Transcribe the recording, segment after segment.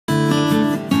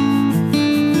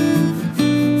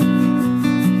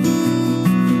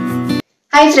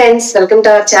Hi friends, welcome to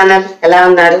our channel. ఎలా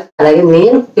ఉన్నారు? అలాగే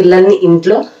నేను పిల్లల్ని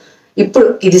ఇంట్లో ఇప్పుడు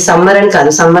ఇది సమ్మర్ అని కాదు,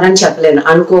 సమ్మర్ అని చెప్పలేను,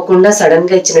 అనుకోకుండా సడన్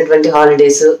గా ఇచ్చినటువంటి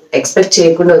హాలిడేస్ ఎక్స్పెక్ట్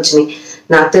చేయకుండా వచ్చినాయి.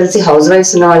 నాకు తెలిసి హౌస్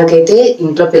వైఫ్స్ ఉన్న వాళ్ళకైతే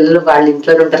ఇంట్లో పిల్లలు వాళ్ళ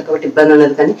ఇంట్లోనే ఉంటారు కాబట్టి ఇబ్బంది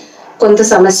ఉండదు. కానీ కొంత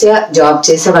సమస్య జాబ్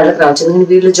చేసే వాళ్ళకి రావచ్చు, ఎందుకంటే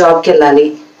వీళ్ళు జాబ్కి వెళ్ళాలి.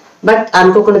 బట్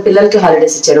అనుకోకుండా పిల్లలకి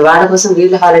హాలిడేస్ ఇచ్చారు, వాళ్ళ కోసం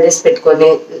వీళ్ళు హాలిడేస్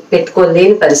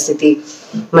పెట్టుకోలేని పరిస్థితి.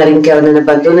 మరి ఇంకెవరైనా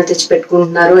బంధువులను తెచ్చి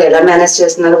పెట్టుకుంటున్నారు, ఎలా మేనేజ్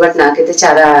చేస్తున్నారు? బట్ నాకైతే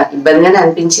చాలా ఇబ్బందిగానే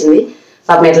అనిపించింది.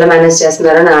 పాపం ఎట్లా మేనేజ్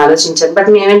చేస్తున్నారో అని ఆలోచించాను. బట్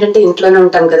మేమేంటంటే ఇంట్లోనే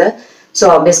ఉంటాం కదా, సో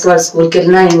ఆబ్వియస్గా వాళ్ళు స్కూల్కి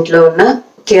వెళ్ళినా ఇంట్లో ఉన్న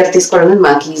కేర్ తీసుకోవడం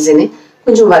మాకు ఈజీనే.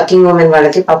 కొంచెం వర్కింగ్ ఉమెన్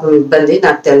వాళ్ళకి పాపం ఇబ్బంది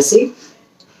నాకు తెలిసి.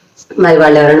 మరి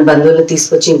వాళ్ళు ఎవరైనా బంధువులు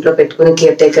తీసుకొచ్చి ఇంట్లో పెట్టుకుని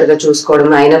కేర్ టేకర్ గా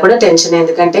చూసుకోవడం అయినా కూడా టెన్షన్.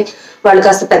 ఎందుకంటే వాళ్ళు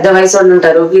కాస్త పెద్ద వయసు వాళ్ళు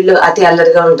ఉంటారు, వీళ్ళు అతి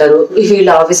అల్లరిగా ఉంటారు.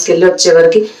 వీళ్ళు ఆఫీస్కి వెళ్ళి వచ్చే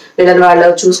వరకు వీళ్ళని వాళ్ళు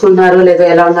చూసుకుంటున్నారు లేదో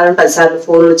ఎలా ఉన్నారని 10 సార్లు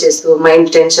ఫోన్లు చేస్తూ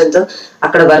మైండ్ టెన్షన్ తో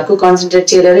అక్కడ వర్క్ కాన్సన్ట్రేట్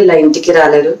చేయలేరు, ఇలా ఇంటికి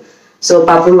రాలేరు. సో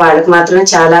పాపం వాళ్ళకి మాత్రమే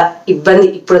చాలా ఇబ్బంది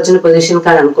ఇప్పుడు వచ్చిన పొజిషన్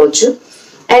కానీ అనుకోవచ్చు.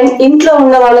 అండ్ ఇంట్లో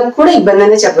ఉన్న వాళ్ళకి కూడా ఇబ్బంది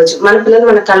అనే చెప్పొచ్చు. మన పిల్లలు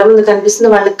మన కళ్ళ ముందు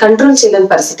కనిపిస్తున్న వాళ్ళని కంట్రోల్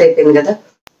చేయలేని పరిస్థితి అయిపోయింది కదా.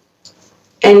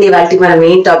 అండ్ ఇవాళ మన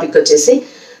మెయిన్ టాపిక్ వచ్చేసి,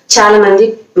 చాలా మంది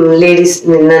లేడీస్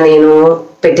నిన్న నేను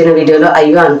పెట్టిన వీడియోలో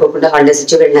అయ్యో అనుకోకుండా హాలిడేస్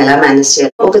ఇచ్చి వీళ్ళని ఎలా మేనేజ్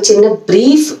చేయాలి ఒక చిన్న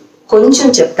బ్రీఫ్ కొంచెం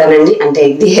చెప్తానండి. అంటే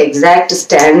ఇది ఎగ్జాక్ట్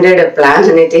స్టాండర్డ్ ప్లాన్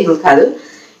అనేది ఏం కాదు.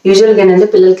 యూజువల్గా ఏంటంటే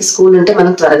పిల్లలకి స్కూల్ ఉంటే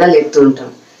మనం త్వరగా లేపుతూ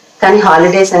ఉంటాం, కానీ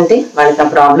హాలిడేస్ అంటే వాళ్ళకి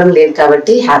ఆ ప్రాబ్లం లేదు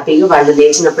కాబట్టి హ్యాపీగా వాళ్ళు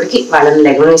లేచినప్పటికీ వాళ్ళని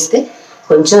లెగవనిస్తే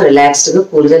కొంచెం రిలాక్స్డ్గా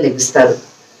కూల్గా లెగిస్తారు.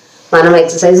 మనం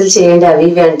ఎక్సర్సైజులు చేయండి అవి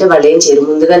ఇవి అంటే వాళ్ళు ఏం చేయరు,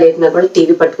 ముందుగా లేపినా కూడా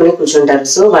టీవీ పట్టుకుని కూర్చుంటారు.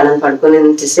 సో వాళ్ళని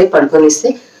పడుకొనిస్తే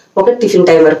ఒక టిఫిన్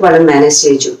టైం వరకు వాళ్ళని మేనేజ్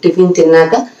చేయొచ్చు. టిఫిన్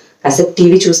తిన్నాక కాసేపు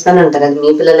టీవీ చూస్తానంటారు, అది మీ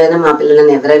పిల్లలైనా మా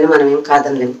పిల్లలైనా ఎవరైనా మనం ఏం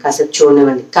కాదనలేము, కాసేపు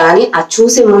చూడనివ్వండి. కానీ ఆ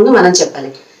చూసే ముందు మనం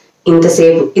చెప్పాలి,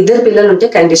 ఇంతసేపు ఇద్దరు పిల్లలు ఉంటే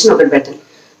కండిషన్ ఒకటి పెట్టండి,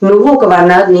 నువ్వు ఒక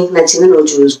 1 hour నీకు నచ్చింది నువ్వు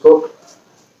చూసుకో,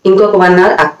 ఇంకొక 1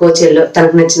 hour అక్కో చెల్లో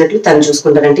తనకు నచ్చినట్లు తను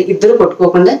చూసుకుంటారంటే ఇద్దరు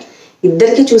కొట్టుకోకుండా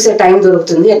ఇద్దరికి చూసే టైం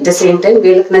దొరుకుతుంది. అట్ ద సేమ్ టైం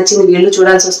వీళ్ళకి నచ్చింది వీళ్ళు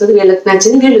చూడాల్సి వస్తుంది, వీళ్ళకి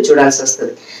నచ్చింది వీళ్ళు చూడాల్సి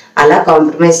వస్తుంది. అలా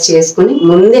కాంప్రమైజ్ చేసుకుని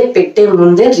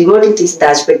ముందే రిమోట్ తీసి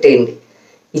దాచిపెట్టేయండి.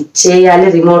 ఇచ్చేయాలి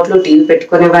రిమోట్లో టీవీ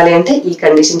పెట్టుకునేవాలి అంటే ఈ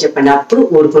కండిషన్ చెప్పండి, అప్పుడు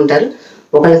ఊరుకుంటారు.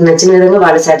 ఒకరికి నచ్చిన విధంగా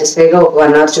వాళ్ళు సాటిస్ఫైగా ఒక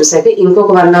 1 hour చూసాక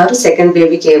ఇంకొక 1 hour సెకండ్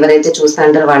బేబీకి ఎవరైతే చూస్తా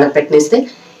అంటారో వాళ్ళకి పెట్టిస్తే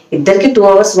ఇద్దరికి 2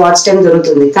 hours వాచ్ టైం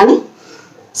దొరుకుతుంది. కానీ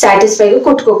సాటిస్ఫైగా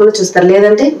కొట్టుకోకుండా చూస్తారు.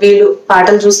 లేదంటే వీళ్ళు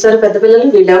పాటలు చూస్తారు పెద్ద పిల్లలు,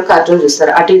 వీళ్ళేమో కార్టూన్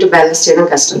చూస్తారు. అటు ఇటు బ్యాలెన్స్ చేయడం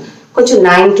కష్టం. కొంచెం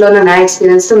నా ఇంట్లోనే నా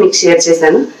ఎక్స్పీరియన్స్ తో మీకు షేర్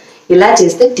చేశాను. ఇలా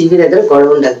చేస్తే టీవీ దగ్గర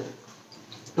గొడవ ఉండదు.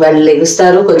 వాళ్ళు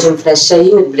లెగుస్తారు, కొంచెం ఫ్రెష్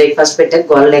అయ్యి మీరు బ్రేక్ఫాస్ట్ పెట్టాక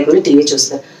గొడవ లేకుండా టీవీ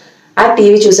చూస్తారు. ఆ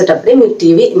టీవీ చూసేటప్పుడే మీరు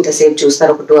టీవీ ఇంతసేపు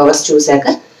చూస్తారు. ఒక 2 hours చూశాక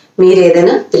మీరు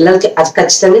ఏదైనా పిల్లలకి అది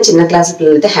ఖచ్చితంగా చిన్న క్లాస్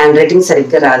పిల్లలు అయితే హ్యాండ్ రైటింగ్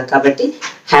సరిగ్గా రాదు కాబట్టి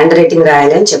హ్యాండ్ రైటింగ్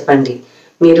రాయాలి అని చెప్పండి.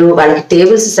 మీరు వాళ్ళకి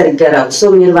టేబుల్స్ సరిగ్గా రావు, సో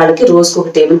మీరు వాళ్ళకి రోజుకు ఒక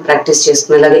టేబుల్ ప్రాక్టీస్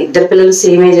చేసుకునేలాగా, ఇద్దరు పిల్లలు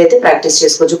సేమ్ ఏజ్ అయితే ప్రాక్టీస్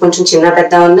చేసుకోవచ్చు. కొంచెం చిన్న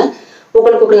పెద్ద ఉన్నా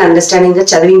ఒకరికొకరు అండర్స్టాండింగ్ గా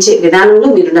చదివించే విధానంలో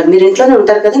మీరు ఇంట్లోనే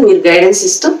ఉంటారు కదా, మీరు గైడెన్స్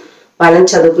ఇస్తూ వాళ్ళని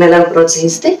చదువుకునేలాగా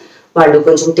ప్రోత్సహిస్తే వాళ్ళు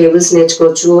కొంచెం టేబుల్స్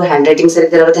నేర్చుకోవచ్చు. హ్యాండ్ రైటింగ్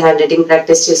సరిగ్గా రాకపోతే హ్యాండ్ రైటింగ్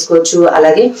ప్రాక్టీస్ చేసుకోవచ్చు.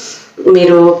 అలాగే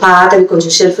మీరు పాతవి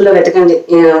కొంచెం షెల్ఫ్ లో వెతకండి,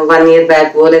 1 year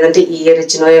బ్యాక్ లేదంటే ఈ ఇయర్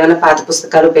ఇచ్చినో ఏమైనా పాత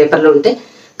పుస్తకాలు పేపర్లు ఉంటే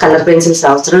కలర్ పెన్సిల్స్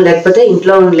అవసరం లేకపోతే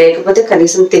ఇంట్లో లేకపోతే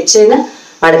కనీసం తెచ్చైనా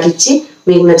వాళ్ళకి ఇచ్చి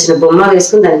మీకు నచ్చిన బొమ్మ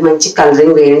వేసుకుని దానికి మంచి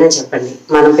కలరింగ్ వేయండి అని చెప్పండి.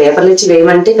 మనం పేపర్లు ఇచ్చి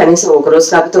వేయమంటే కనీసం ఒక రోజు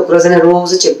కాకపోతే ఒక రోజైనా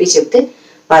రోజు చెప్తే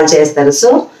వాళ్ళు చేస్తారు. సో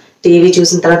టీవీ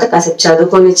చూసిన తర్వాత కాసేపు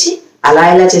చదువుకొని ఇచ్చి అలా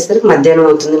ఇలా చేస్తారు. మధ్యాహ్నం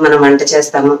అవుతుంది, మనం వంట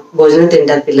చేస్తాము, భోజనం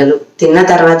తింటారు పిల్లలు. తిన్న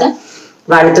తర్వాత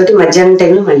వాళ్ళతోటి మధ్యాహ్నం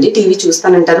టైంలో మళ్ళీ టీవీ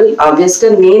చూస్తానంటారు. ఆబ్వియస్ గా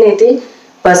నేనైతే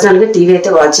పర్సనల్ గా టీవీ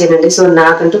అయితే వాచ్ చేయనండి. సో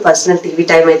నాకంటూ పర్సనల్ టీవీ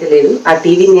టైం అయితే లేదు. ఆ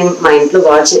టీవీ నేను మా ఇంట్లో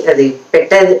అది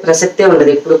పెట్టే ప్రసక్తే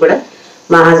ఉండదు ఎప్పుడు కూడా.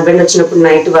 మా హస్బెండ్ వచ్చినప్పుడు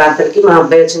నైట్ వార్తలకి, మా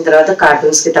అబ్బాయి వచ్చిన తర్వాత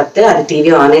కార్టూన్స్ కి తప్పితే అది టీవీ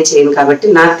ఆనే చేయను కాబట్టి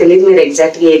నాకు తెలియదు మీరు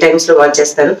ఎగ్జాక్ట్ గా ఏ టైమ్స్ లో వాచ్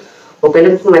చేస్తారు. ఒకవేళ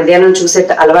మధ్యాహ్నం చూసే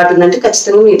అలవాటు ఉందంటే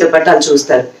ఖచ్చితంగా మీతో పాటు వాళ్ళు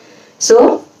చూస్తారు. సో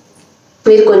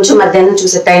మీరు కొంచెం మధ్యాహ్నం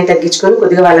చూసే టైం తగ్గించుకొని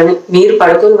కొద్దిగా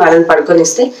వాళ్ళని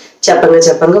పడుకొనిస్తే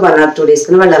చెప్పంగా 1 or 2 days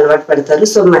వాళ్ళు అలవాటు పడతారు.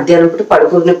 సో మధ్యాహ్నం పూట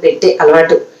పడుకుని పెట్టే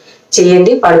అలవాటు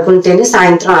చేయండి. పడుకుంటేనే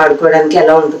సాయంత్రం ఆడుకోవడానికి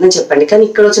ఎలా ఉంటుందో చెప్పండి. కానీ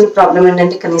ఇక్కడ వచ్చిన ప్రాబ్లం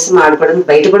ఏంటంటే కనీసం ఆడుకోవడానికి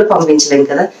బయట కూడా పంపించలేం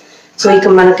కదా. సో ఇక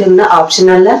మనకి ఉన్న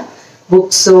ఆప్షనల్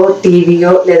బుక్స్,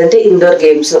 టీవీయో లేదంటే ఇండోర్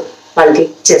గేమ్స్. వాళ్ళకి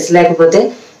చెస్ లేకపోతే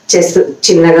చెస్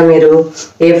చిన్నగా మీరు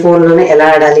ఏ ఫోన్లోనే ఎలా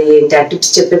ఆడాలి ఏంటి ఆ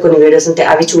టిప్స్ చెప్పే కొన్ని వీడియోస్ ఉంటాయి,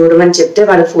 అవి చూడమని చెప్తే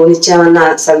వాళ్ళు ఫోన్ ఇచ్చామన్న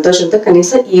సంతోషంతో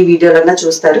కనీసం ఈ వీడియోలన్నా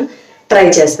చూస్తారు, ట్రై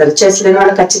చేస్తారు. చెస్ లేని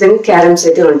వాళ్ళు ఖచ్చితంగా క్యారమ్స్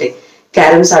అయితే ఉంటాయి,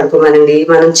 క్యారమ్స్ ఆడుకోమనండి.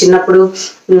 మనం చిన్నప్పుడు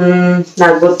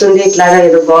నాకు గుర్తుంది ఇట్లాగా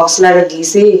ఏదో బాక్స్ లాగా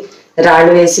గీసి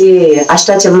రాళ్ళు వేసి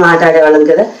అష్టాచెమ్మ ఆట ఆడేవాళ్ళం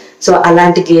కదా. సో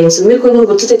అలాంటి గేమ్స్ మీరు కొంచెం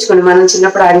గుర్తు తెచ్చుకోండి. మనం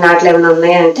చిన్నప్పుడు ఆడిన ఆటలు ఏమైనా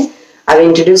ఉన్నాయంటే అవి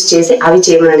ఇంట్రడ్యూస్ చేసి అవి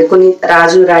చేయమనండి. కొన్ని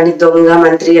రాజు రాణి దొంగ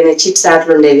మంత్రి అనే చిట్స్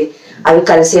ఆటలు ఉండేవి, అవి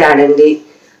కలిసి ఆడండి.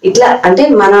 ఇట్లా అంటే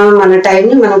మన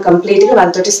టైంని మనం కంప్లీట్ గా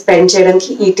వాళ్ళతోటి స్పెండ్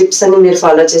చేయడానికి ఈ టిప్స్ అన్ని మీరు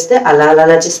ఫాలో చేస్తే అలా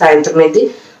అలా చేసి సాయంత్రం అయితే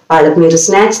వాళ్ళకి మీరు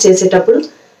స్నాక్స్ చేసేటప్పుడు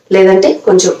లేదంటే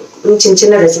కొంచెం చిన్న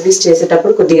చిన్న రెసిపీస్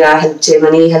చేసేటప్పుడు కొద్దిగా హెల్ప్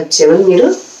చేయమని మీరు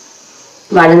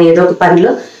వాళ్ళని ఏదో ఒక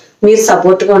పనిలో మీరు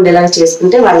సపోర్ట్ గా ఉండేలాగా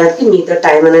చేసుకుంటే వాళ్ళకి మీతో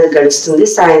టైం అనేది గడుస్తుంది.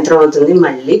 సాయంత్రం అవుతుంది,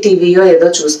 మళ్ళీ టీవీయో ఏదో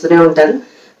చూస్తూనే ఉంటారు.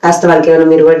 కాస్త వాళ్ళకి ఏమైనా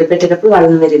మీరు వడ్డీ పెట్టేటప్పుడు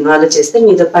వాళ్ళని మీరు ఇన్వాల్వ్ చేస్తే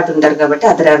మీతో పాటు ఉంటారు కాబట్టి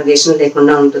అదర్ అవిగేషన్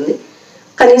లేకుండా ఉంటుంది.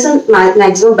 కనీసం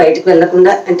మాక్సిమం బయటకు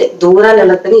వెళ్లకుండా అంటే దూరాలు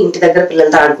వెళ్ళకపోయినా ఇంటి దగ్గర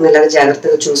పిల్లలతో ఆడుకునేలాగా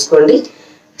జాగ్రత్తగా చూసుకోండి.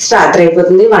 రాత్రి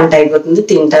అయిపోతుంది, వంట అయిపోతుంది,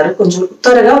 తింటారు. కొంచెం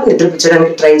త్వరగా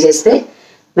నిద్రపుచ్చడానికి ట్రై చేస్తే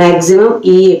మాక్సిమం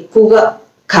ఈ ఎక్కువగా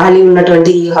ఖాళీ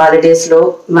ఉన్నటువంటి ఈ హాలిడేస్ లో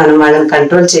మనం వాళ్ళని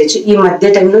కంట్రోల్ చేయొచ్చు. ఈ మధ్య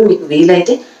టైంలో మీకు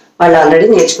వీలైతే వాళ్ళు ఆల్రెడీ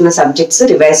నేర్చుకున్న సబ్జెక్ట్స్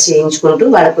రివైజ్ చేయించుకుంటూ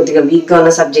వాళ్ళ కొద్దిగా వీక్ గా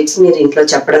ఉన్న సబ్జెక్ట్స్ మీరు ఇంట్లో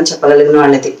చెప్పగలిగిన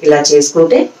వాళ్ళకి ఇలా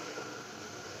చేసుకుంటే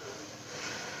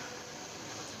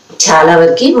చాలా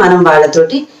వరకు మనం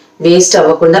వాళ్ళతోటి వేస్ట్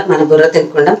అవ్వకుండా మన బుర్ర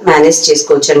తినకుండా మేనేజ్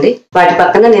చేసుకోవచ్చండి. వాటి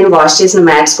పక్కన నేను వాష్ చేసిన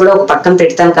మ్యాట్స్ కూడా ఒక పక్కన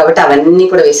పెడతాను కాబట్టి అవన్నీ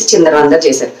కూడా వేసి చిందరవందర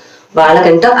చేశారు.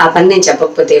 వాళ్ళకంటే ఆ పని నేను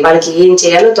చెప్పకపోతే వాళ్ళకి ఏం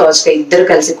చేయాలో తోచక ఇద్దరు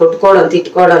కలిసి కొట్టుకోవడం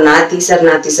తిట్టుకోవడం నా తీసారు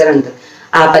అంటారు.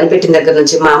 ఆ పని పెట్టిన దగ్గర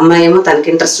నుంచి మా అమ్మాయి ఏమో తనకి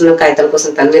ఇంట్రెస్ట్ ఉన్న కాగితాల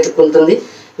కోసం తను వెతుక్కుంటుంది,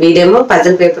 వీడేమో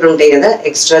పజిల్ పేపర్ ఉంటాయి కదా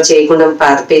ఎక్స్ట్రా చేయకుండా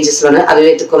పాత పేజెస్ లోనే అవి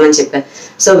వెతుక్కోమని చెప్పాను.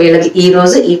 సో వీళ్ళకి ఈ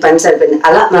రోజు ఈ పని సరిపోయింది.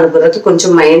 అలా మన బుర్రకి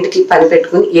కొంచెం మైండ్ కి పని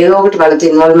పెట్టుకుని ఏదో ఒకటి వాళ్ళతో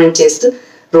ఇన్వాల్వ్మెంట్ చేస్తూ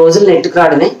రోజులు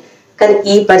నెట్టుకురావడమే. కానీ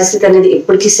ఈ పరిస్థితి అనేది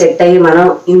ఎప్పటికీ సెట్ అయ్యి మనం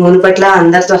ఈ మునుపట్ల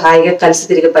అందరితో హాయిగా కలిసి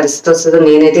తిరిగే పరిస్థితి వస్తుందో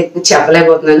నేనైతే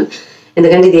చెప్పలేకపోతున్నాను.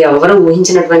 ఎందుకంటే ఇది ఎవరు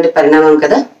ఊహించినటువంటి పరిణామం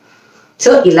కదా.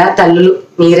 సో ఇలా తల్లులు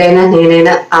మీరైనా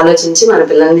నేనైనా ఆలోచించి మన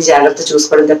పిల్లల్ని జాగ్రత్త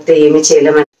చూసుకోవడం తప్పితే ఏమీ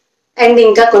చేయలేమని. అండ్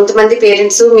ఇంకా కొంతమంది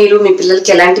పేరెంట్స్ మీరు మీ పిల్లలకి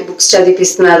ఎలాంటి బుక్స్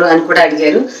చదివిస్తున్నారు అని కూడా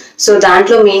అడిగారు. సో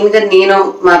దాంట్లో మెయిన్ గా నేను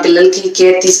మా పిల్లలకి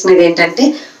కేర్ తీసుకునేది ఏంటంటే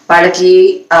వాళ్ళకి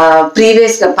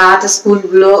ప్రీవియస్ గా పాత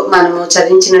స్కూల్లో మనము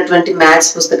చదివించినటువంటి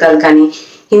మ్యాథ్స్ పుస్తకాలు కానీ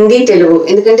హిందీ తెలుగు,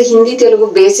 ఎందుకంటే హిందీ తెలుగు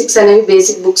బేసిక్స్ అనేవి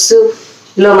బేసిక్ బుక్స్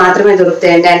లో మాత్రమే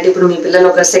దొరుకుతాయండి. అంటే ఇప్పుడు మీ పిల్లలు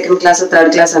ఒక సెకండ్ క్లాస్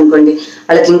థర్డ్ క్లాస్ అనుకోండి,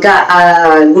 వాళ్ళకి ఇంకా ఆ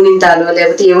గుణింతాలు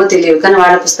లేకపోతే ఏమో తెలియవు కానీ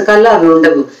వాళ్ళ పుస్తకాల్లో అవి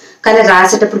ఉండవు. కానీ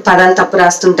రాసేటప్పుడు పదాలు తప్పు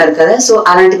రాస్తుంటారు కదా. సో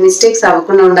అలాంటి మిస్టేక్స్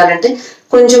అవ్వకుండా ఉండాలంటే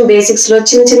కొంచెం బేసిక్స్ లో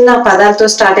చిన్న చిన్న పదాలతో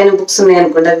స్టార్ట్ అయిన బుక్స్ ఉన్నాయి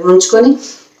అనుకోండి, అవి ఉంచుకొని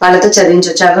వాళ్ళతో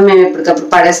చదివించవచ్చు. అవి మేము ఎప్పటికప్పుడు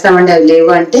పడేస్తామండి అవి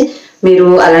లేవు అంటే మీరు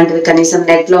అలాంటివి కనీసం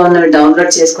నెట్ లో ఉన్నవి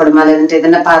డౌన్లోడ్ చేసుకోవడమా లేదంటే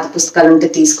ఏదైనా పాత పుస్తకాలు ఉంటే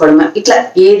తీసుకోవడమా, ఇట్లా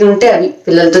ఏది ఉంటే అవి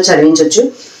పిల్లలతో చదివించవచ్చు.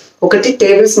 ఒకటి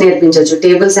టేబుల్స్ నేర్పించవచ్చు.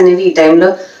 టేబుల్స్ అనేవి ఈ టైంలో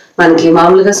మనకి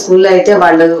మామూలుగా స్కూల్లో అయితే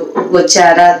వాళ్ళు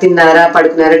వచ్చారా తిన్నారా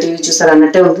పడుకున్నారా టీవీ చూసారా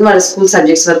అన్నట్టే ఉంటుంది. వాళ్ళ స్కూల్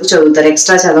సబ్జెక్ట్స్ వరకు చదువుతారు,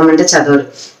 ఎక్స్ట్రా చదవమంటే చదవరు.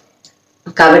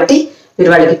 కాబట్టి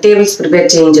మీరు వాళ్ళకి టేబుల్స్ ప్రిపేర్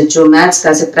చేయించవచ్చు, మ్యాథ్స్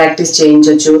కాసేపు ప్రాక్టీస్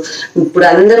చేయించవచ్చు. ఇప్పుడు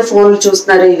అందరూ ఫోన్లు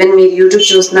చూస్తున్నారు, ఈవెన్ మీరు యూట్యూబ్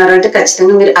చూస్తున్నారు అంటే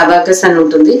ఖచ్చితంగా మీరు అబాకస్ అని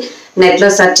ఉంటుంది, నెట్ లో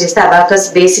సెర్చ్ చేస్తే అబాకస్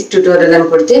బేసిక్ ట్యూటోరియల్ అని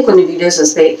కొడితే కొన్ని వీడియోస్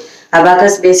వస్తాయి.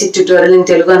 Abacus basic tutorial in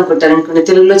Telugu అనుకుంటారు అనుకోండి,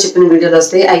 తెలుగులో చెప్పిన వీడియోలు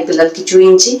వస్తాయి. అవి పిల్లలకి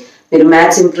చూపించి మీరు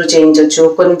మ్యాథ్స్ ఇంప్రూవ్ చేయించవచ్చు.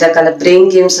 కొన్ని రకాల బ్రెయిన్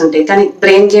గేమ్స్ ఉంటాయి, కానీ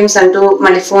బ్రెయిన్ గేమ్స్ అంటూ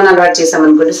మళ్ళీ ఫోన్ అలవాటు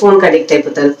చేసామనుకోండి ఫోన్కి అడిక్ట్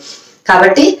అయిపోతారు.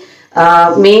 కాబట్టి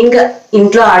మెయిన్ గా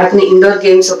ఇంట్లో ఆడుకునే ఇండోర్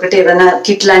గేమ్స్ ఒకటి ఏదైనా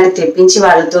కిట్ లాంటివి తెప్పించి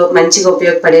వాళ్ళతో మంచిగా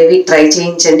ఉపయోగపడేవి ట్రై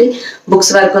చేయించండి.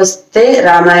 బుక్స్ వరకు వస్తే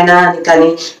రామాయణ అని కానీ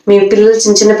మీ పిల్లలు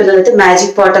చిన్న పిల్లలు అయితే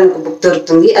మ్యాజిక్ పాట్ అని ఒక బుక్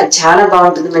దొరుకుతుంది, అది చాలా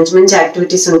బాగుంటుంది. మంచి మంచి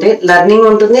యాక్టివిటీస్ ఉంటాయి, లెర్నింగ్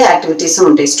ఉంటుంది, యాక్టివిటీస్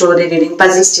ఉంటాయి, స్టోరీ రీడింగ్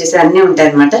పజిల్స్ చేసే అన్నీ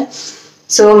ఉంటాయి అనమాట.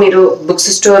 సో మీరు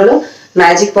బుక్స్ స్టోర్ లో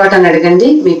మ్యాజిక్ పాట్ అని అడగండి,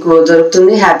 మీకు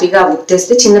దొరుకుతుంది. హ్యాపీగా ఆ బుక్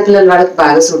తెస్తే చిన్నపిల్లల వాళ్ళకి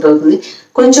బాగా సూట్ అవుతుంది.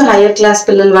 కొంచెం హైయర్ క్లాస్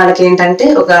పిల్లల వాళ్ళకి ఏంటంటే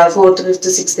ఒక 4th 5th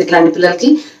 6th ఇట్లాంటి పిల్లలకి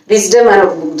విజ్డమ్ అనే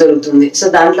ఒక బుక్ దొరుకుతుంది. సో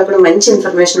దాంట్లో కూడా మంచి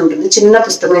ఇన్ఫర్మేషన్ ఉంటుంది, చిన్న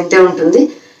పుస్తకం ఇంతే ఉంటుంది,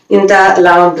 ఇంత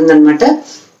లా ఉంటుంది అనమాట.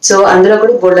 సో అందులో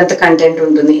కూడా బోర్డు అంత కంటెంట్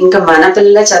ఉంటుంది. ఇంకా మన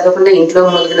పిల్లల చదవకుండా ఇంట్లో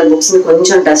మొదలైన బుక్స్ ని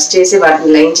కొంచెం డస్ట్ చేసి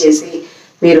వాటిని లైన్ చేసి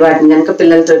మీరు వాటిని కనుక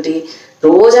పిల్లలతోటి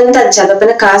రోజంతా అది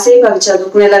చదవకపోయినా కాసేపు అవి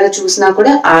చదువుకునేలాగా చూసినా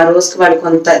కూడా ఆ రోజుకి వాళ్ళు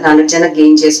కొంత నాలెడ్జ్ అయినా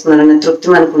గెయిన్ చేసుకున్నారన్న తృప్తి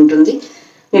మనకు ఉంటుంది.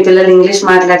 మీ పిల్లలు ఇంగ్లీష్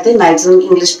మాట్లాడితే మాక్సిమం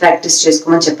ఇంగ్లీష్ ప్రాక్టీస్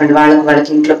చేసుకోమని చెప్పండి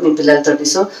వాళ్ళకి ఇంట్లో మీ పిల్లలతోటి.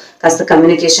 సో కాస్త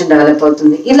కమ్యూనికేషన్ డెవలప్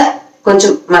అవుతుంది. ఇలా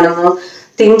కొంచెం మనము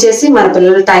థింక్ చేసి మన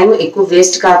పిల్లల టైం ఎక్కువ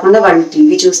వేస్ట్ కాకుండా వాళ్ళు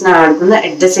టీవీ చూసినా ఆడుకున్నా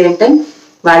అట్ ద సేమ్ టైం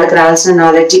వాళ్ళకి రావాల్సిన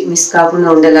నాలెడ్జ్ మిస్ కాకుండా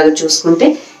ఉండేలాగా చూసుకుంటే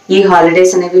ఈ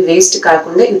హాలిడేస్ అనేవి వేస్ట్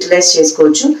కాకుండా యూటిలైజ్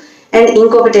చేసుకోవచ్చు. అండ్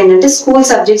ఇంకొకటి ఏంటంటే స్కూల్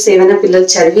సబ్జెక్ట్స్ ఏమైనా పిల్లలు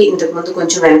చదివి ఇంతకు ముందు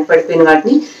కొంచెం వెనక్కి పడిపోయిన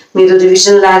వాటిని మీరు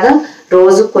రివిజన్ లాగా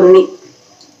రోజు కొన్ని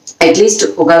అట్లీస్ట్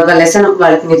ఒక లెసన్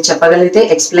వాళ్ళకి మీరు చెప్పగలిగితే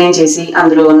ఎక్స్ప్లెయిన్ చేసి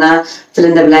అందులో ఉన్న ఫిల్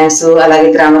ఇన్ ద బ్లాంక్స్ అలాగే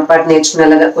గ్రామర్ పార్ట్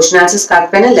నేర్చుకునేలాగా క్వశ్చన్ ఆన్సర్స్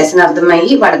కాకపోయినా లెసన్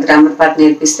అర్థమయ్యి వాళ్ళ గ్రామర్ పార్ట్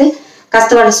నేర్పిస్తే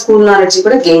కాస్త వాళ్ళ స్కూల్ నాలెడ్జ్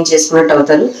కూడా గెయిన్ చేసుకున్నట్టు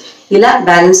అవుతారు. ఇలా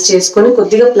బ్యాలెన్స్ చేసుకొని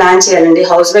కొద్దిగా ప్లాన్ చేయాలండి.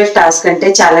 హౌస్ వైఫ్ టాస్క్ అంటే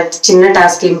చాలా చిన్న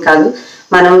టాస్క్ ఏం కాదు.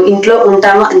 మనం ఇంట్లో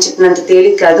ఉంటాము అని చెప్పినంత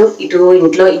తేలిక కాదు. ఇటు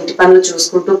ఇంట్లో ఇంటి పనులు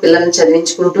చూసుకుంటూ పిల్లల్ని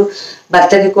చదివించుకుంటూ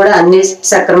భర్తకి కూడా అన్ని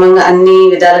సక్రమంగా అన్ని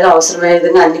విధాలుగా అవసరమైన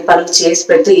విధంగా అన్ని పనులు చేసి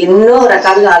పెడుతూ ఎన్నో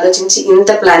రకాలుగా ఆలోచించి ఇంత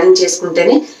ప్లానింగ్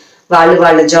చేసుకుంటేనే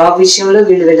వాళ్ళ జాబ్ విషయంలో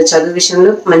వీళ్ళ చదువు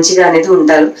విషయంలో మంచిగా అనేది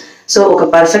ఉంటారు. సో ఒక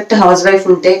పర్ఫెక్ట్ హౌస్ వైఫ్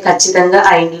ఉంటే ఖచ్చితంగా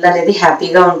ఆ ఇల్లు అనేది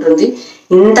హ్యాపీగా ఉంటుంది.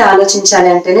 ఇంత ఆలోచించాలి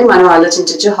అంటేనే మనం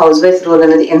ఆలోచించవచ్చు హౌస్ వైఫ్ రోల్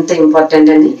అనేది ఎంత ఇంపార్టెంట్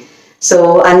అని. సో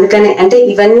అందుకని అంటే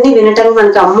ఇవన్నీ వినటానికి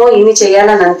మనకు అమ్మో ఇన్ని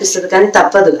చేయాలని అనిపిస్తుంది, కానీ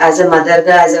తప్పదు. యాజ్ ఎ మదర్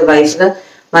గా యాజ్ ఎ వైఫ్ గా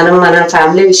మనం మన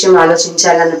ఫ్యామిలీ విషయం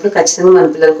ఆలోచించాలన్నప్పుడు ఖచ్చితంగా మన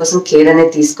పిల్లల కోసం కేర్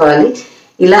అనేది తీసుకోవాలి.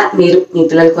 ఇలా మీరు మీ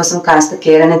పిల్లల కోసం కాస్త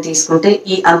కేర్ అనేది తీసుకుంటే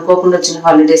ఈ అనుకోకుండా వచ్చిన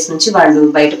హాలిడేస్ నుంచి వాళ్ళు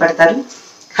బయటపడతారు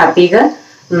హ్యాపీగా.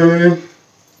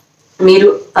 మీరు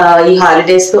ఈ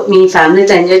హాలిడేస్ తో మీ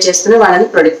ఫ్యామిలీతో ఎంజాయ్ చేస్తూనే వాళ్ళని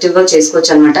ప్రొడక్టివ్ గా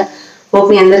చేసుకోవచ్చు అనమాట. హోప్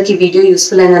మీ అందరికి వీడియో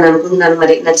యూస్ఫుల్ అయిందని అనుకుంటున్నాను.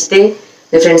 మరి నచ్చితే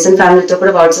మీ ఫ్రెండ్స్ అండ్ ఫ్యామిలీతో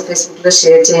కూడా వాట్సాప్ ఫేస్బుక్ లో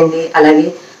షేర్ చేయండి. అలాగే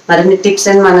మరిన్ని టిప్స్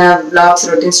అండ్ మన బ్లాగ్స్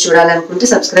రొటీన్స్ చూడాలనుకుంటే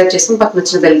సబ్స్క్రైబ్ చేసుకుని పక్కన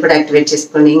వచ్చిన బెల్ కూడా యాక్టివేట్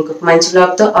చేసుకోండి. ఇంకొక మంచి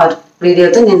బ్లాగ్ తో ఆర్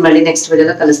వీడియోతో నేను మళ్ళీ నెక్స్ట్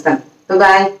వీడియోలో కలుస్తాను.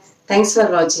 బాయ్. Thanks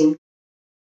for watching.